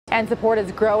And support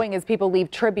is growing as people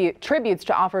leave tributes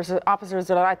to Officer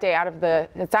Zarate out of the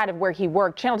side of where he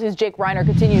worked. Channel 2's Jake Reiner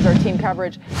continues our team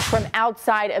coverage from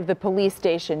outside of the police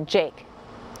station. Jake.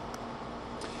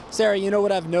 Sarah, you know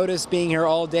what I've noticed being here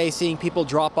all day, seeing people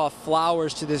drop off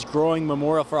flowers to this growing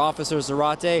memorial for Officer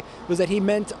Zarate, was that he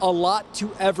meant a lot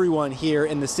to everyone here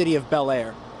in the city of Bel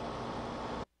Air.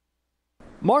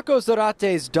 Marco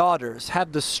Zarate's daughters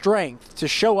had the strength to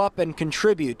show up and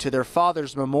contribute to their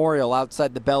father's memorial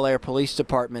outside the Bel Air Police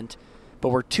Department, but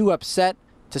were too upset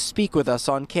to speak with us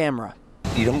on camera.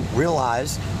 You don't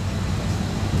realize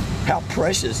how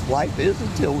precious life is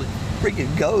until it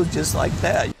freaking goes just like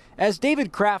that. As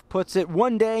David Kraft puts it,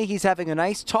 one day he's having a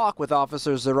nice talk with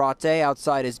Officer Zarate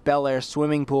outside his Bel Air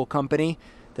swimming pool company.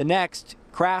 The next,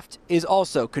 Kraft is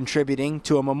also contributing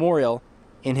to a memorial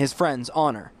in his friend's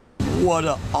honor. What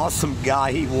an awesome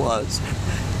guy he was.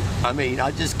 I mean, I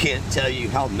just can't tell you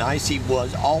how nice he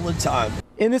was all the time.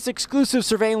 In this exclusive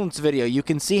surveillance video, you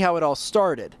can see how it all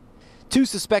started. Two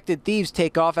suspected thieves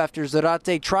take off after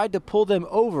Zarate tried to pull them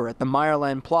over at the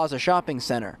Meyerland Plaza shopping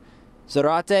center.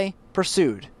 Zarate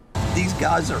pursued. These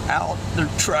guys are out, they're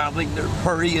traveling, they're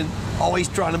hurrying, always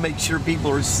trying to make sure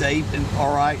people are safe and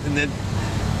all right, and then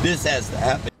this has to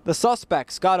happen. The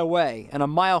suspects got away, and a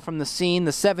mile from the scene,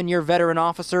 the 7-year veteran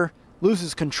officer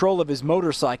loses control of his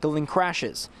motorcycle and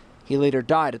crashes. He later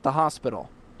died at the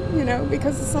hospital. You know,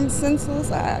 because of some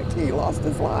senseless act, he lost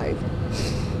his life.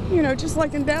 You know, just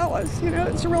like in Dallas, you know,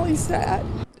 it's really sad.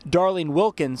 Darlene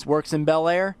Wilkins works in Bel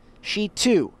Air. She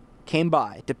too came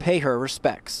by to pay her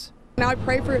respects. And I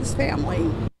pray for his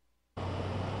family.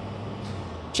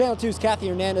 Channel 2's Kathy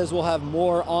Hernandez will have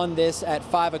more on this at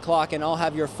 5 o'clock, and I'll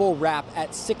have your full wrap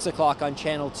at 6 o'clock on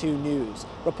Channel 2 News.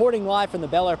 Reporting live from the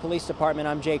Bel Air Police Department,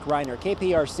 I'm Jake Reiner,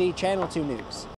 KPRC Channel 2 News.